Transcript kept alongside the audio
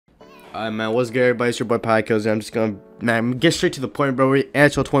Alright, man, what's good, everybody? It's your boy PaddaKillz. I'm just gonna, get straight to the point, bro. We're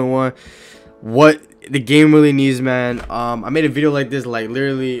NHL 21. What the game really needs, man. I made a video like this, like,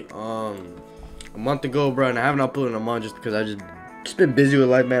 literally, a month ago, bro, and I haven't uploaded in a month just because I just been busy with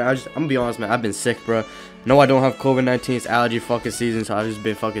life, man. I'm gonna be honest, man. I've been sick, bro. No, I don't have COVID-19. It's allergy fucking season, so I've just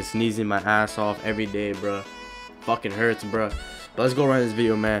been fucking sneezing my ass off every day, bro. Fucking hurts, bro. But let's go around this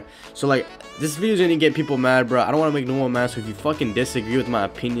video, man. So, like, this video's gonna get people mad, bro. I don't want to make no one mad, so if you fucking disagree with my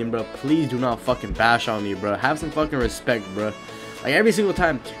opinion, bro, please do not fucking bash on me, bro. Have some fucking respect, bro. Like, every single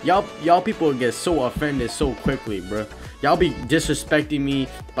time, y'all people get so offended so quickly, bro. Y'all be disrespecting me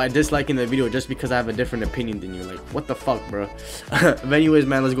by disliking the video just because I have a different opinion than you. Like, what the fuck, bro? But anyways,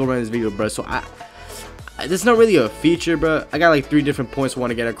 man, let's go around this video, bro. So, this is not really a feature, bro. I got like 3 different points I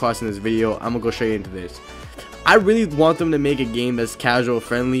want to get across in this video. I'm gonna go straight into this. I really want them to make a game that's casual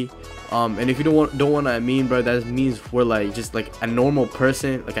friendly. And if you don't want what I mean, bro, that means we're like just like a normal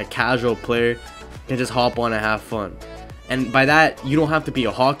person, like a casual player, can just hop on and have fun. And by that, you don't have to be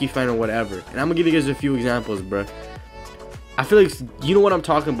a hockey fan or whatever. And I'm gonna give you guys a few examples, bro. I feel like you know what I'm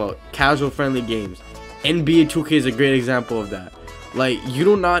talking about. Casual friendly games. NBA 2K is a great example of that. Like, you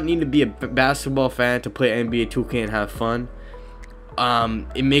do not need to be a basketball fan to play NBA 2K and have fun.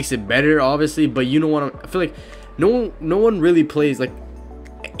 It makes it better, obviously, but you know what I feel like no one really plays like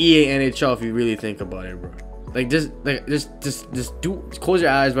EA NHL if you really think about it, bro. Like, just close your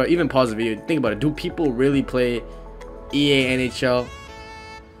eyes, bro. Even pause the video, think about it. Do people really play EA NHL?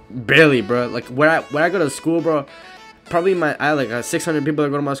 Barely, bro. Like, when I go to school, bro, probably I have like 600 people that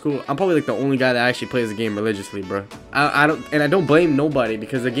go to my school. I'm probably like the only guy that actually plays the game religiously, bro. I don't blame nobody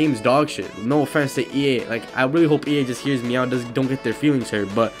because the game's dog shit. No offense to EA. Like, I really hope EA just hears me out, don't get their feelings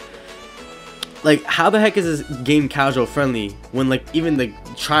hurt. But like, how the heck is this game casual friendly when like even the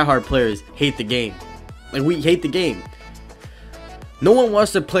tryhard players hate the game? Like, we hate the game. No one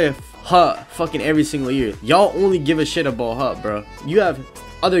wants to play HUT fucking every single year. Y'all only give a shit about HUT, bro. You have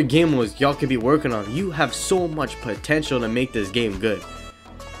other game modes y'all could be working on. You have so much potential to make this game good.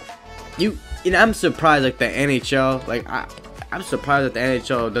 And I'm surprised, like, the NHL, like, I'm surprised that the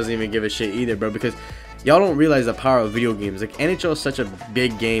NHL doesn't even give a shit either, bro, because y'all don't realize the power of video games. Like, NHL is such a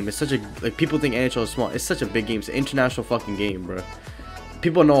big game. It's such a, like, people think NHL is small. It's such a big game. It's an international fucking game, bro.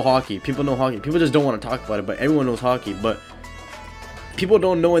 People know hockey. People just don't want to talk about it, but everyone knows hockey. But people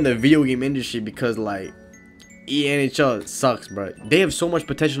don't know in the video game industry because, like, NHL sucks, bro. They have so much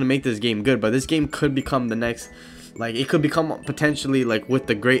potential to make this game good, but this game could become the next, like, it could become potentially like with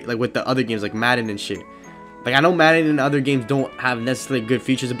the other games like Madden and shit. Like, I know Madden and other games don't have necessarily good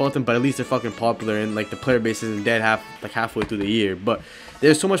features about them, but at least they're fucking popular and like the player base isn't dead halfway through the year. But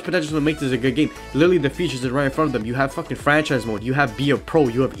there's so much potential to make this a good game. Literally, the features are right in front of them. You have fucking franchise mode, you have Be a Pro,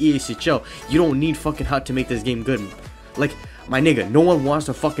 you have EACHL. You don't need fucking HUT to make this game good. Like, my nigga, no one wants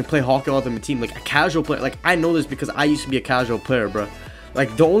to fucking play Hockey Ultimate Team. Like, a casual player, like, I know this because I used to be a casual player, bro.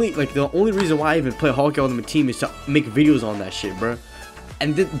 Like, the only reason why I even play Hockey Ultimate Team is to make videos on that shit, bro.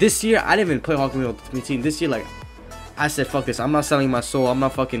 And this year, I didn't even play Hockey Ultimate Team. This year, like, I said, fuck this. I'm not selling my soul. I'm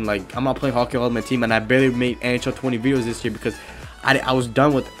not fucking, like, I'm not playing Hockey Ultimate Team. And I barely made NHL 20 videos this year because I was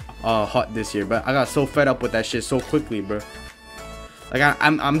done with HUT this year, bro. I got so fed up with that shit so quickly, bro. Like,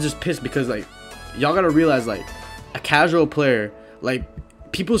 I'm just pissed because, like, y'all gotta realize, like, a casual player, like,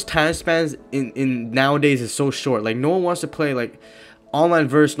 people's time spans in nowadays is so short. Like, no one wants to play like online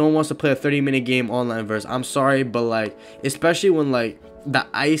verse. No one wants to play a 30-minute game online verse. I'm sorry, but like, especially when like the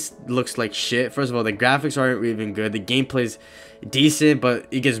ice looks like shit. First of all, the graphics aren't even good. The gameplay's decent, but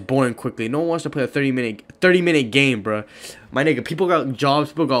it gets boring quickly. No one wants to play a 30-minute game, bro. My nigga, people got jobs,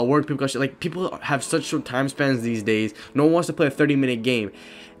 people got work, people got shit. Like, people have such short time spans these days. No one wants to play a 30-minute game.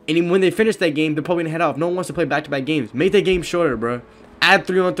 And when they finish that game, they're probably gonna head off. No one wants to play back-to-back games. Make that game shorter, bro. Add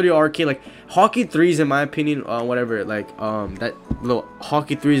 3-on-3 arcade. Like, Hockey 3s, in my opinion, whatever. Like, that little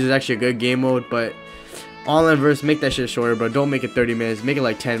Hockey 3s is actually a good game mode, but online verse, make that shit shorter, bro. Don't make it 30 minutes. Make it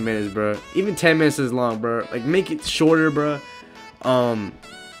like 10 minutes, bro. Even 10 minutes is long, bro. Like, make it shorter, bro.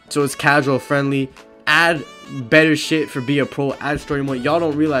 So it's casual friendly. Add better shit for Be a Pro. Add story mode. Y'all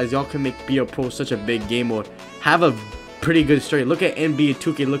don't realize y'all can make Be a Pro such a big game mode. Have a pretty good story. Look at NBA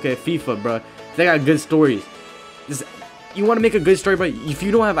 2K, look at FIFA, bro. They got good stories. You want to make a good story, bro? If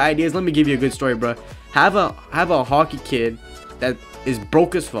you don't have ideas, let me give you a good story, bro. Have a hockey kid that is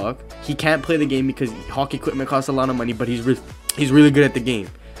broke as fuck. He can't play the game because hockey equipment costs a lot of money, but he's really good at the game.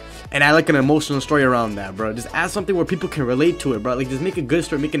 And I like an emotional story around that, bro. Just add something where people can relate to it, bro. Like, just make a good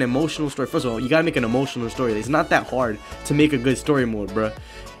story, make an emotional story. First of all, you gotta make an emotional story. It's not that hard to make a good story mode, bro.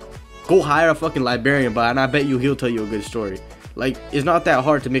 Go hire a fucking librarian, but and I bet he'll tell you a good story. Like, it's not that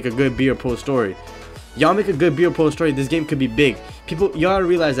hard to make a good Be a Pro story. Y'all make a good Beer Pro story, this game could be big. People, y'all gotta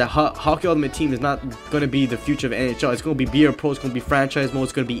realize that Hockey Ultimate Team is not gonna be the future of NHL. It's gonna be Beer Pro, it's gonna be franchise mode,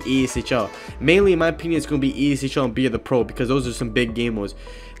 it's gonna be ESHL. Mainly, in my opinion, it's gonna be ESHL and Beer the Pro, because those are some big game modes.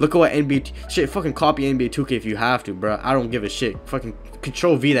 Look at what NBA shit. Fucking copy NBA 2K if you have to, bro. I don't give a shit. Fucking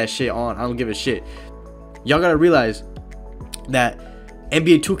Control V that shit on. I don't give a shit. Y'all gotta realize that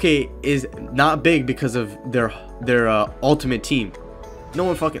NBA 2K is not big because of their Ultimate Team. No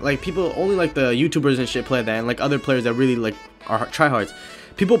one fucking, like, people only like the YouTubers and shit play that, and like other players that really like are tryhards.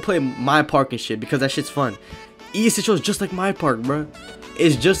 People play My Park and shit because that shit's fun. ESHL is just like My Park, bro.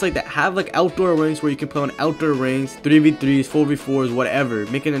 It's just like that. Have like outdoor rinks where you can play on outdoor rinks, 3v3s, 4v4s, whatever.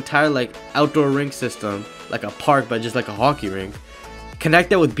 Make an entire like outdoor rink system, like a park, but just like a hockey rink. Connect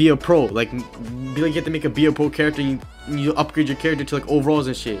that with Be a Pro. Like you have to make a Be a Pro character. You upgrade your character to like overalls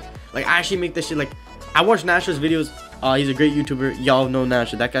and shit. Like I actually make this shit. Like I watch Nash's videos. He's a great YouTuber. Y'all know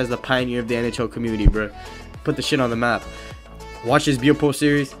Nash. That guy's the pioneer of the NHL community, bro. Put the shit on the map. Watch his Be a Pro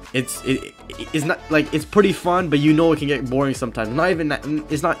series. It's not like, it's pretty fun, but you know it can get boring sometimes. Not even that.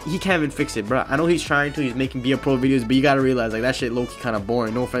 It's not. He can't even fix it, bro. I know he's trying to. He's making Be a Pro videos, but you gotta realize like that shit low-key kind of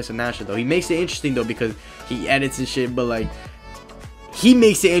boring. No offense to Nash though. He makes it interesting though because he edits and shit, but like he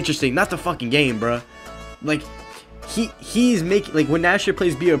makes it interesting, not the fucking game, bro. Like he's making, like when Nasher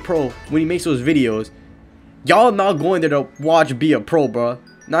plays Be a Pro, when he makes those videos, y'all not going there to watch Be a Pro, bro.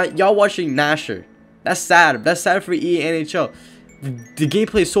 Not y'all watching Nasher. That's sad. That's sad for EA NHL. The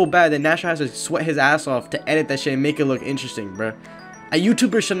gameplay is so bad that Nasher has to sweat his ass off to edit that shit and make it look interesting, bro. A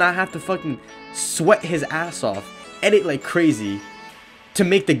YouTuber should not have to fucking sweat his ass off, edit like crazy to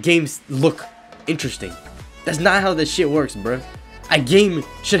make the games look interesting. That's not how this shit works, bro. A game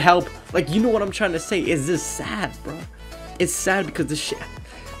should help. Like, you know what I'm trying to say? It's just sad, bro. It's sad because this shit,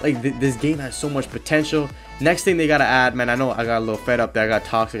 like this game has so much potential. Next thing they gotta add, man, I know I got a little fed up there. I got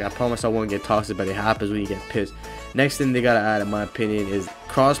toxic. I promise I won't get toxic, but it happens when you get pissed. Next thing they gotta add, in my opinion, is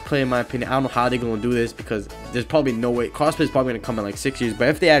crossplay. In my opinion, I don't know how they're gonna do this because there's probably no way. Crossplay is probably gonna come in like 6 years, but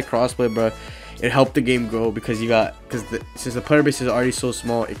if they add crossplay, bro, it helped the game grow because since the player base is already so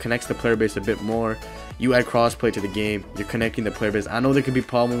small, it connects the player base a bit more. You add crossplay to the game, you're connecting the player base. I know there could be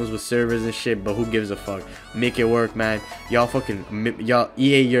problems with servers and shit, but who gives a fuck? Make it work, man. Y'all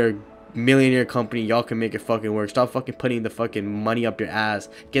EA, you're a millionaire company. Y'all can make it fucking work. Stop fucking putting the fucking money up your ass.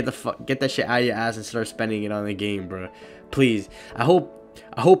 Get that shit out of your ass and start spending it on the game, bro. Please. I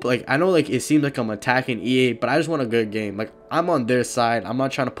hope, like, I know, like, it seems like I'm attacking EA, but I just want a good game. Like, I'm on their side. I'm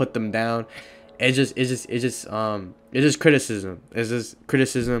not trying to put them down. It's just criticism. It's just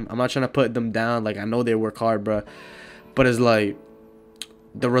criticism. I'm not trying to put them down. Like, I know they work hard, bro, but it's like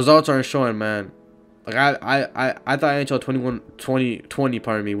the results aren't showing, man. Like I thought NHL 2020,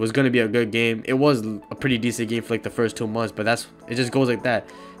 pardon me, was gonna be a good game. It was a pretty decent game for like the first 2 months, but it just goes like that.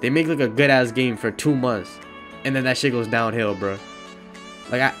 They make like a good ass game for 2 months, and then that shit goes downhill, bro.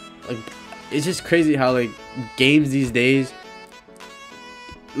 Like it's just crazy how like games these days,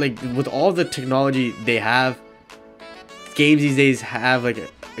 like with all the technology they have, games these days have like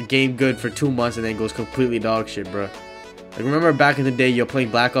a game good for 2 months and then goes completely dog shit, bro. Like, remember back in the day, you're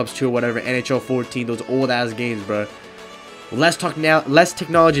playing Black Ops 2 or whatever, NHL 14, those old ass games, bro. Less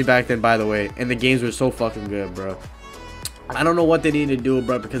technology back then, by the way, and the games were so fucking good, bro. I don't know what they need to do,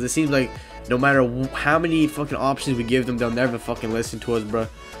 bro, because it seems like no matter how many fucking options we give them, they'll never fucking listen to us, bro.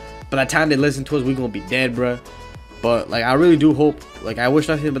 By the time they listen to us, we're gonna be dead, bro. But like, I really do hope, like, I wish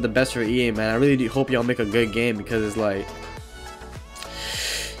nothing but the best for EA, man. I really do hope y'all make a good game, because it's like,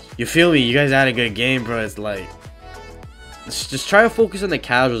 you feel me? You guys had a good game, bro. It's like, just try to focus on the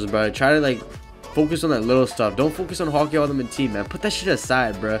casuals, bro. Try to like focus on that little stuff. Don't focus on Hockey Ultimate Team, man. Put that shit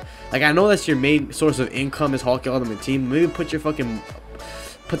aside, bro. Like, I know that's your main source of income is Hockey Ultimate Team. Maybe put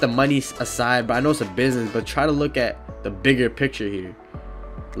the money aside, but I know it's a business, but try to look at the bigger picture here.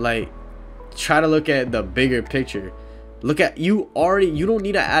 Like, try to look at the bigger picture. Look at, you don't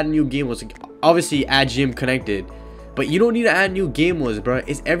need to add new game modes. Like, obviously add GM connected, but you don't need to add new game modes, bro.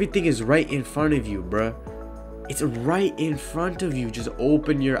 Everything is right in front of you, bro. It's right in front of you. Just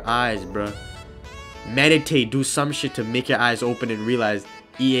open your eyes, bro. Meditate. Do some shit to make your eyes open and realize,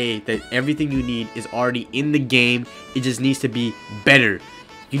 EA, that everything you need is already in the game. It just needs to be better.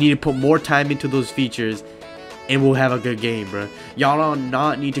 You need to put more time into those features, and we'll have a good game, bro. Y'all do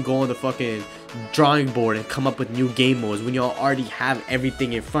not need to go on the fucking drawing board and come up with new game modes when y'all already have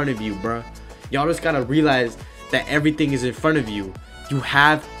everything in front of you, bro. Y'all just gotta realize that everything is in front of you. You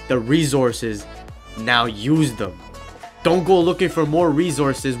have the resources. Now use them. Don't go looking for more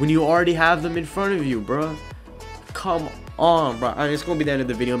resources when you already have them in front of you, bro. Come on, bro. I mean, it's gonna be the end of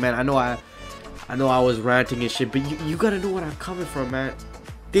the video, man. I know I was ranting and shit, but you gotta know where I'm coming from, man.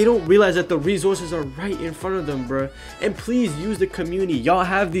 They don't realize that the resources are right in front of them, bro. And please use the community. Y'all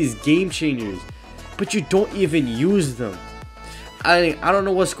have these game changers, but you don't even use them. I don't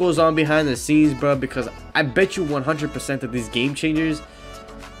know what goes on behind the scenes, bro, because I bet you 100% that these game changers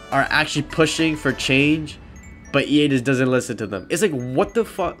are actually pushing for change, but EA just doesn't listen to them. It's like, what the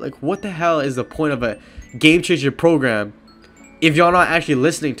fuck? Like, what the hell is the point of a game changer program if y'all not actually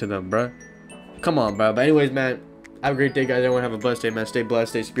listening to them, bro? Come on, bro. But anyways, man, have a great day, guys. Everyone have a blessed day, man. Stay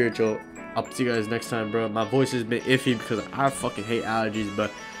blessed, stay spiritual. I'll see you guys next time, bro. My voice has been iffy because I fucking hate allergies,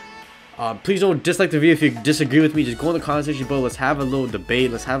 but please don't dislike the video if you disagree with me. Just go in the comment section below. Let's have a little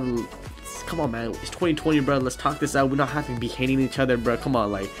debate. Let's have a come on, man. It's 2020, bro. Let's talk this out. We're not having to be hating each other, bro. Come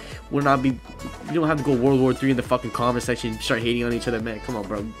on, like, we don't have to go World War III in the fucking comment section. Start hating on each other, man. Come on,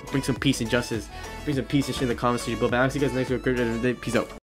 bro. Bring some peace and justice. Bring some peace and shit in the comment section below. I'll see you guys next week. Peace out.